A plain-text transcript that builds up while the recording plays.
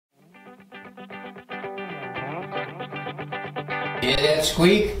Hear that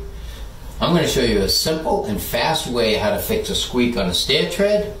squeak? I'm going to show you a simple and fast way how to fix a squeak on a stair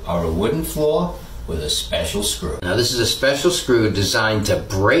tread or a wooden floor with a special screw. Now this is a special screw designed to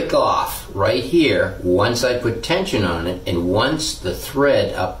break off right here once I put tension on it and once the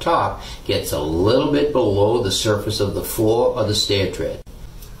thread up top gets a little bit below the surface of the floor or the stair tread.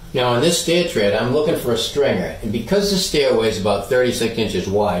 Now on this stair tread I'm looking for a stringer, and because the stairway is about 36 inches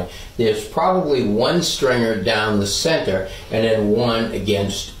wide, there's probably one stringer down the center and then one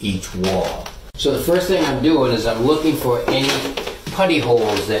against each wall. So the first thing I'm doing is I'm looking for any putty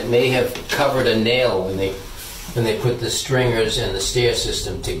holes that may have covered a nail when they put the stringers and the stair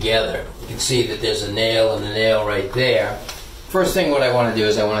system together. You can see that there's a nail and a nail right there. First thing what I want to do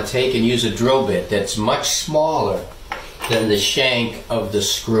is I want to take and use a drill bit that's much smaller than the shank of the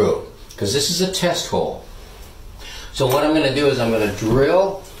screw, because this is a test hole. So what I'm going to do is I'm going to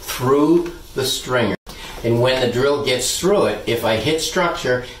drill through the stringer, and when the drill gets through it, if I hit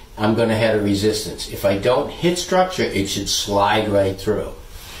structure, I'm going to have a resistance. If I don't hit structure, it should slide right through.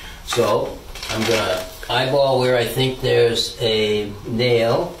 So I'm going to eyeball where I think there's a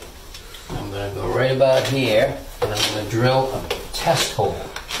nail. I'm going to go right about here, and I'm going to drill a test hole.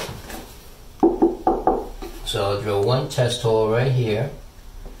 So I'll drill one test hole right here.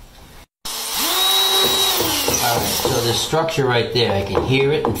 Alright, so there's structure right there. I can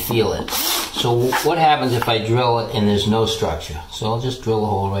hear it and feel it. So what happens if I drill it and there's no structure? So I'll just drill a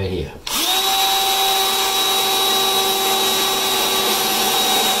hole right here.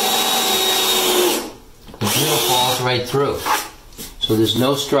 The drill falls right through. So there's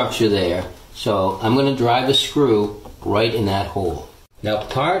no structure there. So I'm going to drive a screw right in that hole. Now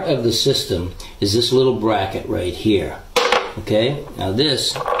part of the system is this little bracket right here. Okay? Now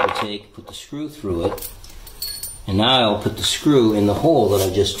this, put the screw through it, and now I'll put the screw in the hole that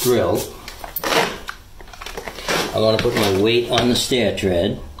I just drilled. I want to put my weight on the stair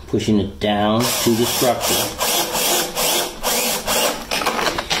tread, pushing it down to the structure.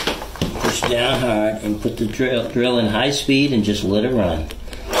 Push down hard and put the drill in high speed and just let it run.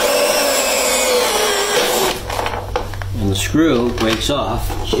 And the screw breaks off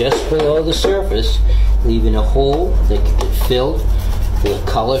just below the surface, leaving a hole that can be filled with a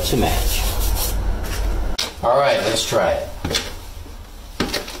color to match. Alright, let's try it.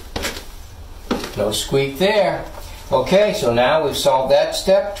 No squeak there. Okay, so now we've solved that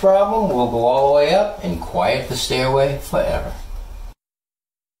step problem. We'll go all the way up and quiet the stairway forever.